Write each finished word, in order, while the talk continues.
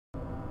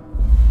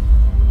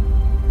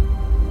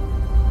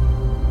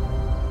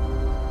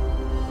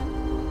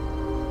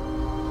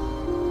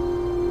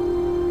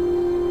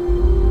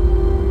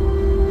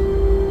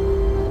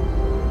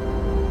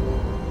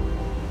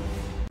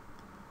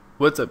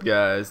What's up,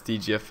 guys?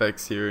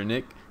 DGFX here,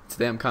 Nick.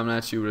 Today I'm coming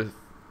at you with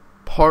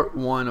part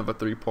 1 of a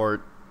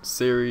 3-part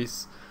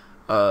series.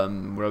 What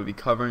I'll be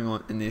covering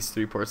in this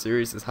 3-part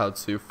series is how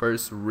to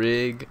first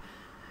rig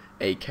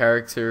a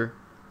character,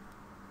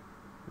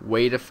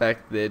 weight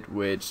affected,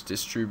 which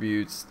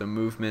distributes the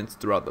movements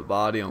throughout the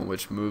body on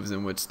which moves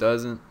and which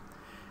doesn't,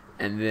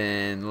 and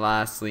then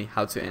lastly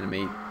how to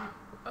animate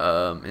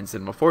in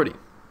Cinema 40.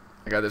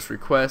 I got this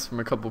request from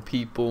a couple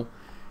people,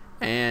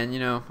 and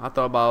I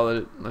thought about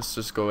it. Let's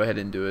just go ahead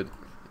and do it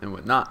and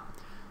whatnot.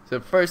 So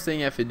the first thing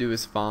you have to do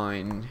is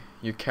find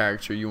your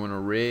character you want to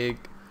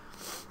rig.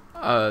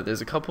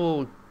 There's a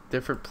couple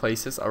different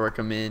places I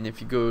recommend.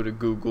 If you go to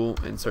Google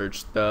and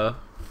search the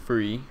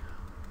free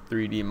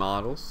 3D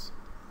models,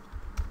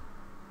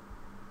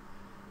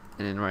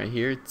 and then right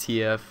here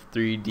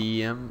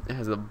TF3DM, it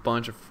has a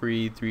bunch of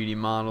free 3D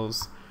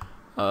models,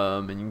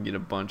 and you can get a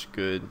bunch of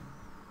good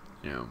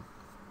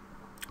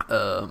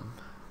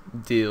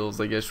deals,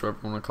 I guess whatever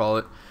you want to call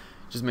it.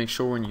 Just make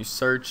sure when you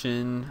search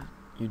in,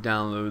 you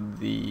download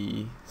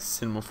the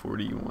Cinema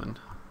 40 one,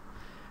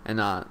 and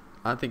I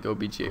think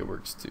OBGA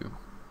works too.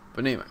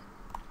 But anyway,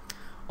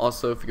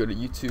 also if you go to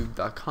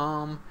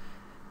youtube.com,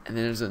 and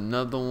then there's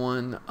another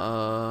one,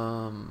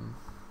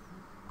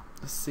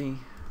 let's see,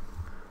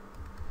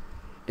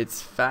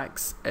 it's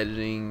Fax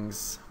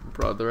Editing's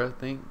brother, I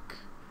think,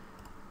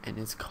 and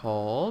it's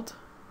called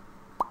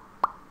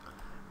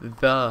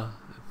the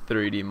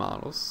 3D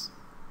models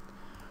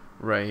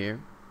right here,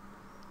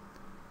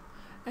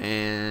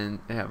 and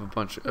they have a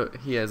bunch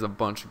he has a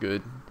bunch of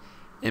good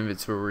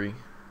inventory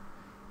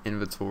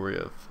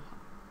of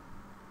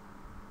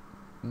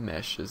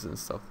meshes and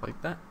stuff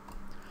like that.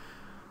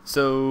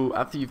 So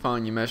after you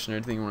find your mesh and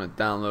everything, you want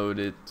to download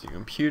it to your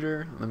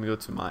computer. Let me go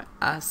to my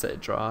asset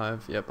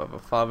drive. Yep, I have a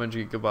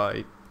 500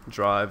 GB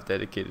drive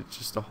dedicated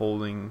just to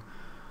holding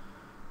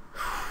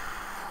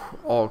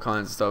all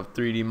kinds of stuff: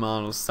 3D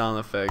models, sound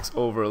effects,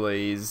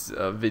 overlays,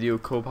 video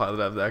copilot.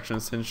 I have the Action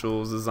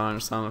Essentials, designer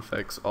sound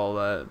effects, all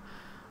that.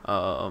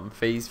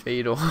 Phase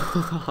Fatal.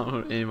 I don't know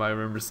if anybody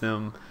remembers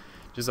him.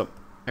 Just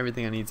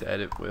everything I need to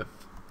edit with.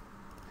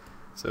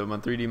 So my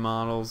 3D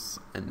models,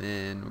 and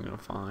then we're gonna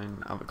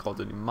find, I have a Call of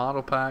Duty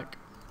model pack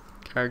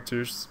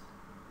characters.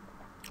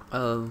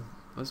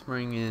 Let's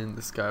bring in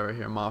this guy right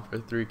here, Mafia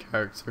 3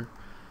 character.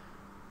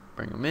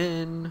 Bring him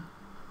in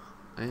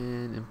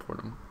and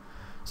import him.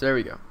 So there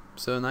we go.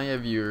 So now you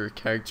have your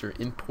character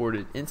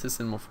imported into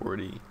Cinema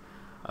 40.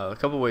 A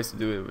couple ways to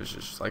do it was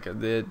just like I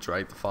did,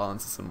 drag the file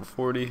into Cinema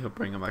 40, he'll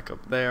bring him back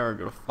up there, or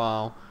go to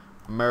File,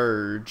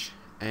 Merge,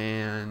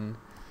 and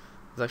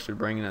it's actually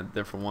bringing a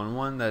different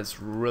one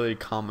that's really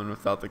common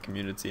without the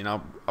community, and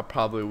I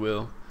probably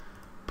will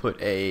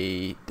put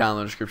a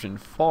download description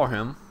for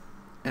him,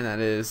 and that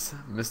is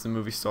Mr.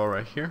 Movie Star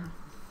right here.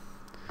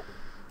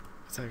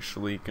 It's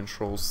actually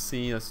Control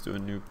C. Let's do a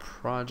new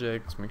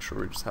project. Make sure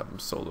we just have him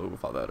solo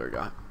without that other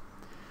guy.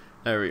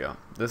 There we go.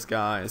 This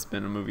guy has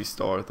been a movie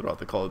star throughout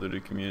the Call of Duty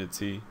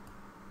community.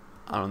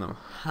 I don't know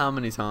how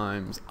many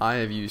times I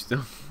have used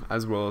him,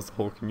 as well as the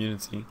whole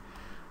community,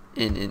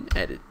 in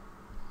edit.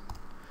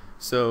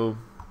 So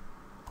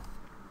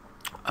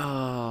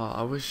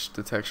I wish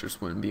the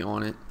textures wouldn't be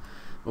on it,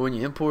 but when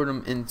you import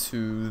them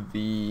into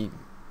the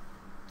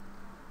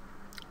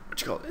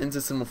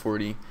into Cinema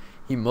 40,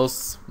 he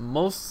most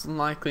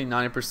likely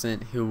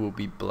 90% he will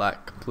be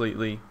black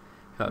completely.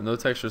 He'll have no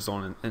textures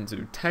on it, and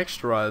to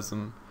texturize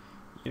them,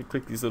 you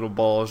click these little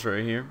balls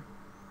right here,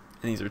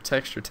 and these are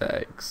texture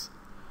tags.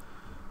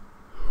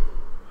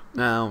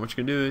 Now what you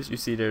can do is, you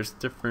see there's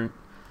different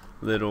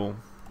little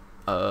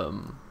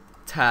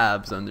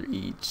tabs under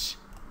each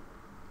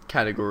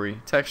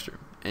category texture,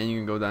 and you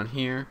can go down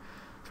here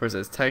where it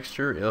says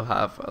texture. It'll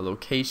have a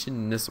location,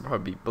 and this will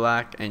probably be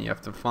black, and you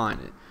have to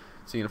find it.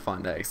 So you're gonna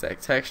find that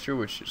exact texture,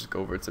 which you just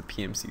go over to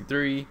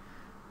PMC3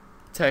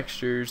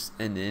 textures,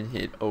 and then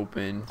hit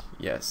open.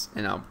 Yes,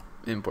 and I'll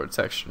import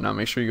texture. Now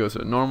make sure you go to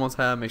the normal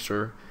tab, make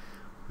sure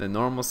the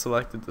normal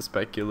selected, the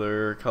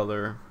specular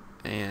color,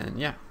 and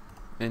yeah,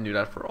 and do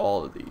that for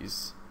all of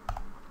these.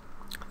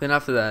 Then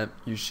after that,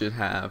 you should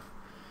have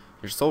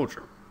your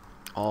soldier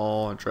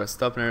all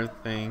dressed up and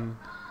everything,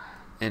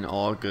 and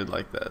all good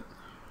like that.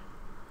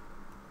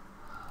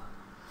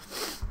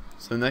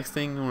 So the next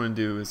thing you want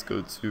to do is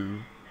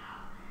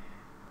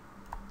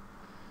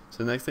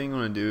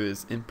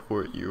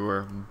import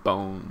your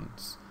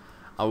bones.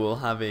 I will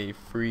have a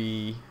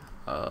free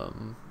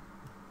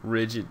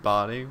rigid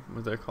body,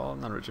 what they're called,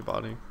 not rigid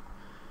body,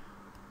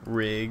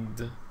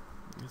 rigged,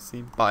 let's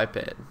see,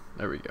 biped,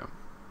 there we go,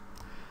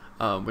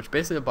 which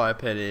basically a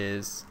biped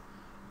is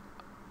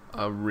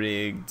a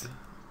rigged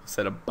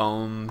set of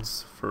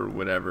bones for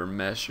whatever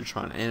mesh you're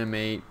trying to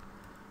animate,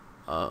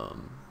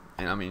 and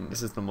I mean,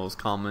 this is the most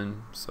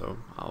common, so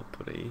I'll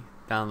put a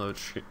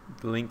download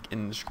link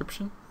in the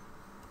description.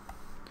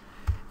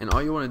 And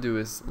all you want to do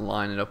is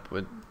line him up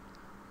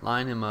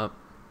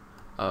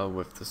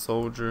with the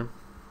soldier.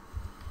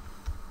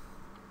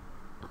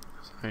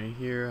 So right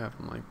here, have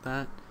him like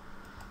that.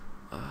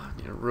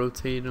 Need to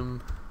rotate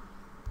him.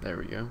 There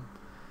we go.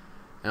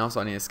 And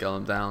also I need to scale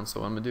him down. So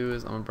what I'm gonna do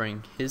is I'm gonna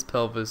bring his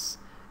pelvis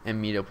and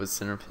meet up with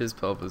center of his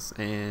pelvis,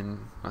 and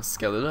when I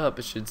scale it up,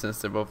 it should, since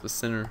they're both the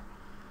center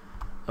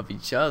of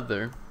each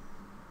other,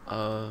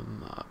 I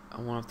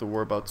won't have to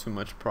worry about too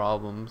much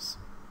problems.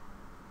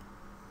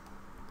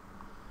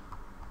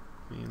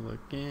 Let me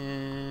look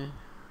in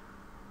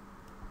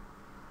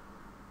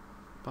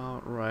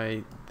about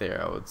right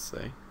there, I would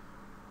say.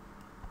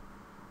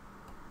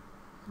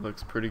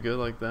 Looks pretty good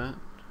like that.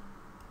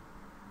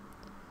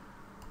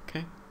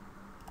 Okay.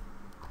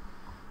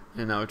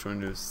 And now what you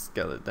want to do is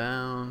scale it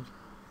down.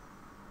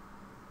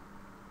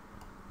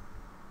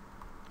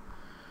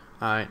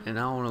 Alright, and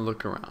now I want to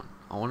look around.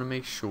 I want to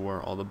make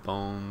sure all the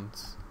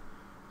bones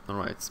are in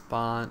the right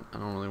spot. I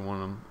don't really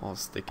want them all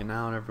sticking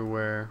out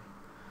everywhere.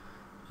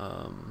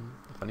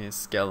 If I need to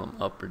scale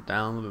them up or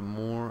down a little bit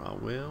more, I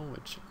will,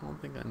 which I don't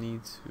think I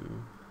need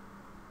to.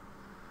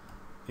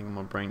 I think I'm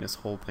going to bring this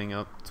whole thing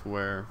up to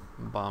where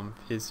the bottom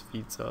of his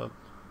feet's up.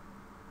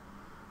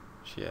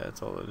 Yeah,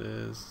 that's all it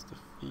is, the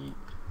feet.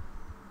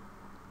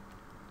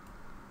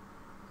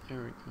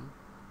 There we go.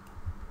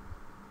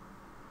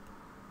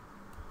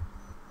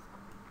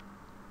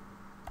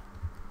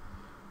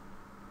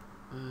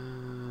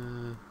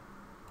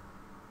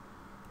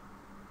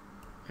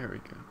 There we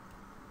go.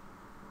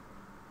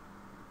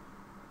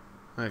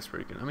 That's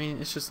pretty good. I mean,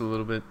 it's just a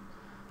little bit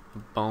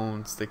of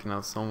bone sticking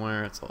out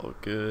somewhere. It's all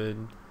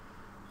good.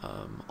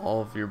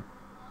 All of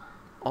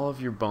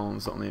your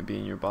bones don't need to be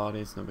in your body.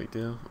 It's no big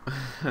deal.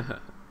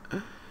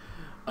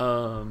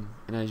 And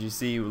as you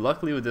see,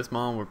 luckily with this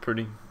model, we're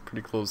pretty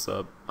close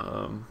up,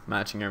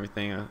 matching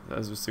everything.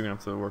 As we're still gonna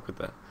have to work with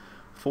that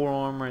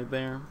forearm right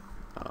there.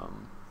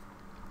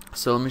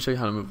 So let me show you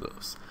how to move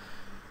those.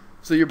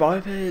 So your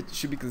biped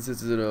should be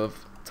consisted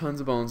of tons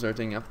of bones and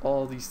everything. You have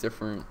all these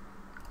different,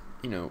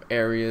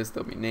 areas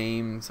that we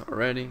named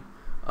already.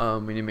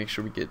 We need to make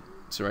sure we get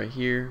to right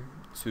here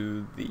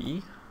to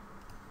the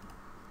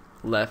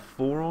left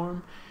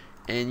forearm,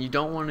 and you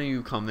don't want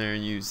to come there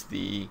and use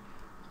the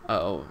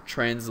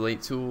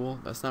translate tool.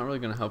 That's not really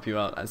going to help you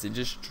out, as it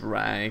just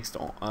drags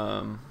the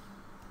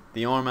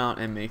arm out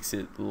and makes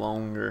it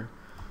longer,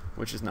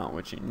 which is not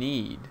what you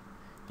need.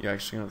 You're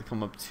actually going to have to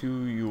come up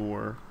to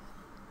your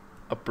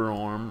upper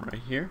arm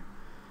right here.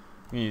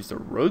 You can use the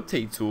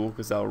rotate tool,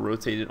 because that'll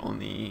rotate it on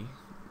the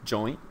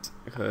joint,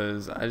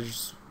 because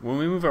when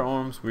we move our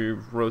arms, we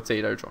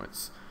rotate our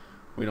joints.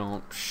 We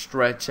don't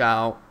stretch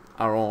out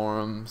our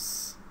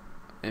arms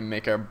and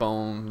make our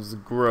bones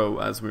grow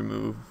as we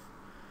move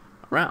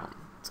around.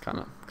 It's kind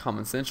of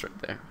common sense right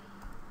there.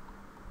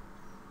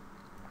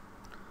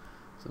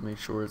 So make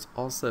sure it's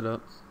all set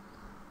up.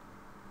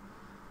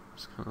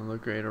 Just kind of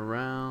look right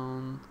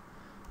around,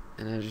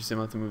 and as you see, I'm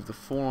going to have to move the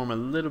forearm a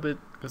little bit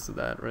because of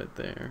that right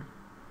there.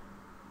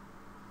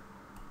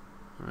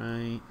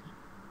 Right.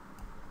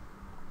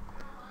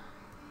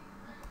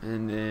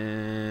 And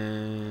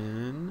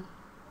then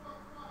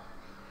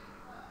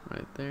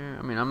right there.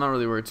 I mean, I'm not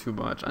really worried too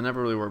much. I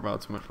never really worry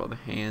about too much about the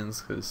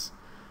hands, because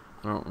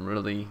I don't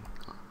really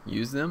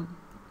use them.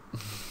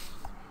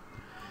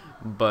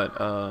 But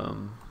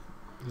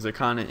because they're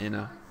kind of in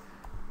a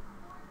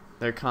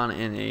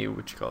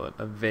what you call it,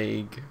 a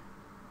vague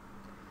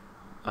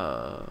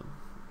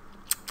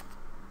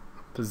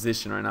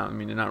position right now. I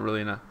mean, they're not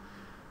really in a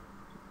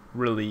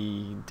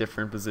really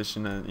different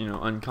position,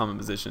 uncommon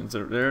positions.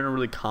 They're in a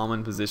really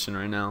common position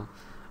right now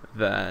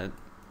that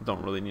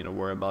don't really need to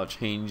worry about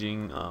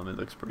changing. It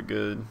looks pretty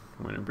good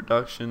when in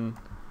production.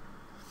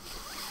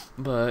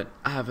 But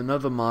I have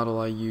another model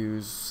I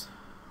use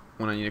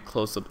when I need to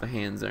close up the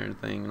hands and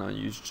everything, and I'll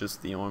use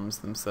just the arms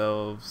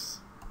themselves.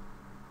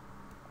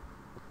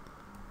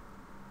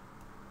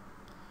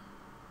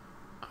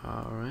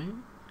 Alright.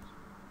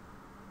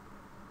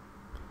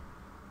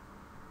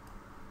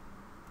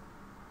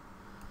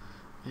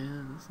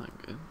 Yeah, that's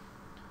not good.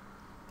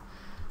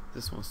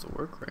 This wants to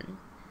work right.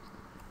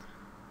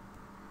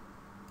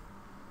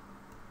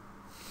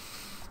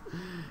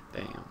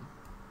 Damn.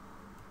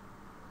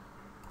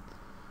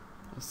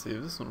 Let's see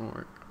if this one will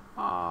work.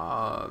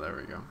 Ah, there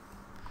we go.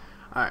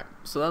 Alright,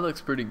 so that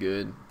looks pretty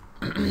good.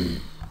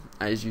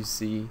 As you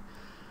see,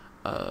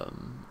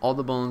 all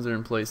the bones are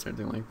in place and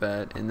everything like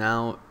that. And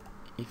now,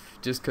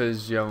 just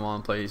because you have them all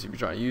in place, if you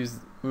try to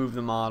move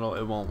the model,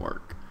 it won't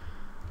work.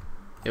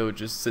 It would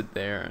just sit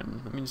there.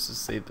 And let me just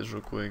save this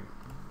real quick.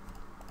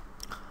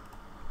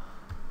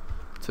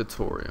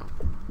 Tutorial.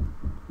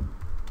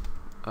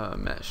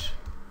 Mesh.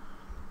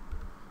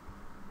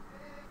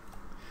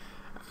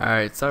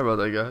 Alright, sorry about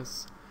that,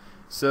 guys.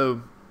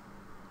 So,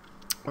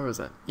 where was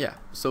that? Yeah,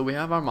 so we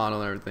have our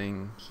model and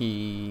everything.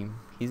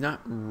 He's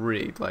not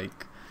rigged.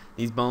 Like,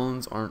 these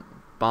bones aren't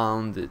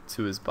bonded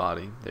to his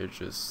body. They're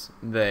just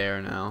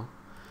there now.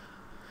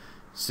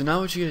 So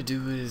now what you gotta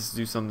do is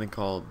do something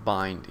called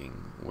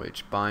binding,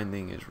 which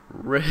binding is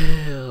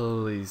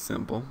really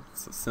simple.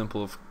 It's a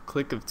simple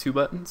click of 2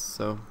 buttons.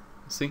 So,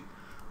 see?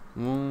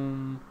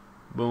 Boom,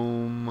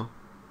 boom,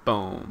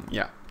 boom.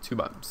 Yeah, 2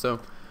 buttons.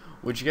 So,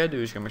 what you gotta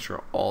do is you gotta make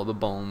sure all the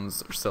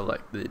bones are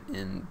selected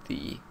in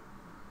the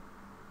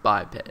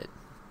biped.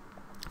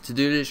 To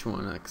do this, you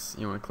want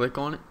to click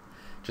on it.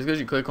 Just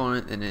because you click on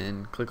it and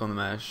then click on the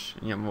mesh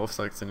and you have both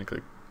selects and you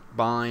click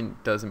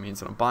bind doesn't mean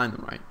it's gonna bind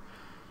them right.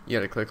 You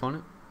gotta click on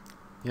it.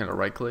 You gotta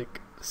right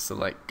click,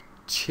 select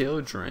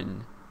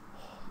children.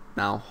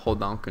 Now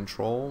hold down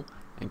Control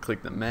and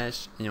click the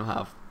mesh, and you'll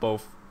have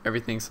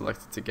everything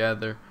selected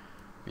together.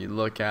 You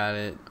look at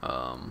it,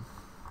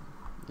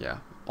 yeah,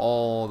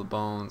 all the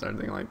bones,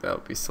 everything like that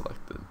will be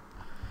selected.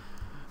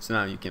 So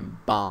now you can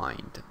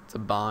bind. To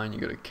bind, you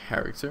go to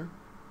Character,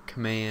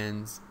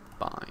 Commands,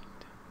 Bind.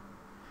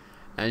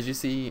 As you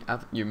see,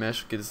 your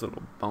mesh will get this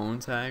little bone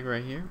tag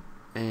right here,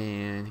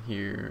 and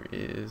here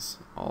is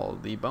all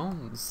the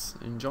bones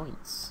and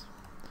joints.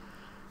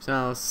 So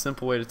now a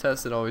simple way to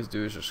test it, always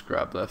do is just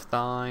grab left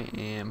thigh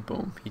and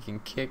boom, he can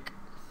kick.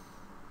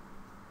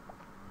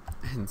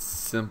 And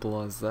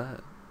simple as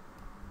that.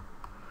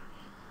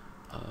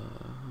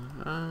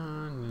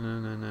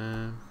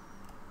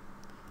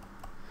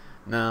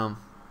 Now,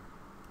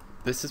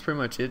 this is pretty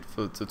much it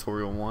for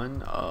tutorial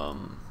 1.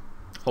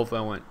 Hopefully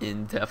I went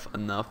in depth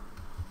enough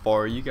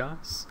for you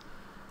guys,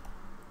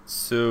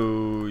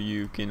 so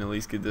you can at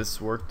least get this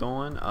worked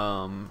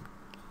on.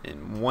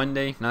 In one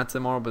day, not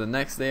tomorrow, but the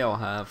next day, I'll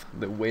have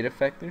the weight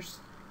effectors,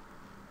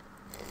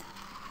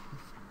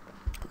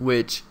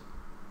 which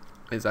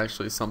is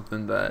actually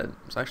something that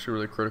is actually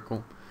really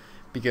critical,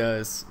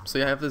 because so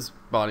you have this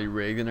body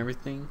rigged and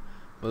everything,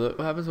 but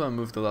what happens when I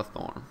move the left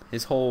arm?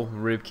 His whole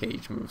rib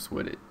cage moves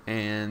with it,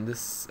 and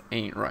this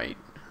ain't right.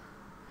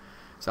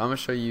 So I'm gonna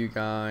show you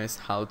guys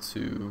how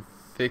to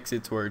fix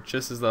it to where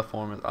just his left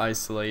arm is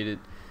isolated,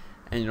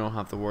 and you don't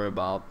have to worry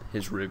about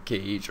his rib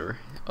cage or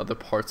other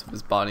parts of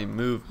his body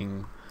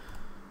moving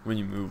when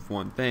you move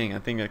one thing. I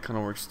think that kind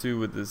of works too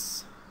with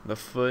the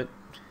foot,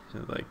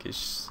 like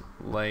his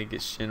leg,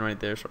 his shin right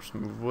there starts to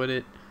move with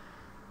it.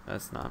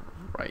 That's not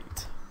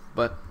right.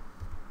 But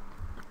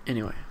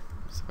anyway,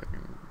 so I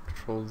can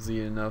Control Z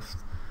enough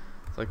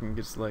so I can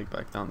get his leg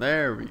back down.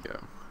 There we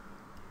go.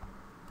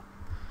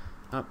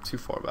 Not too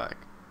far back.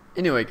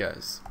 Anyway,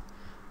 guys,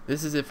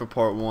 this is it for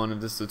part 1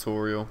 of this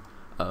tutorial.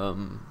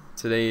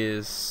 Today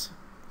is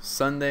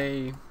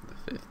Sunday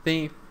the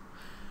 15th.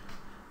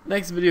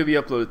 Next video will be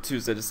uploaded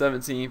Tuesday the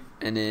 17th,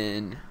 and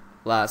then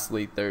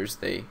lastly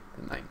Thursday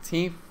the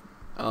 19th.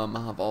 I'll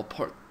have all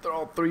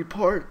 3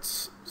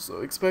 parts,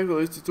 so expect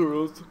those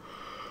tutorials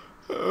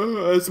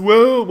as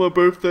well. My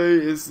birthday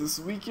is this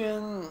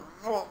weekend.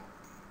 Well,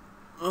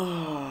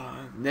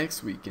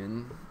 next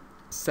weekend,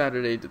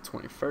 Saturday the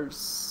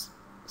 21st.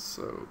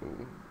 So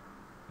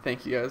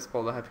thank you guys for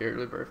all the happy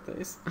early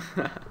birthdays.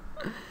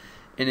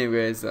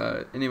 Anyway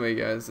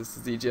guys, this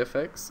is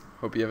DGFX.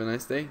 Hope you have a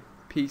nice day.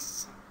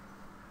 Peace.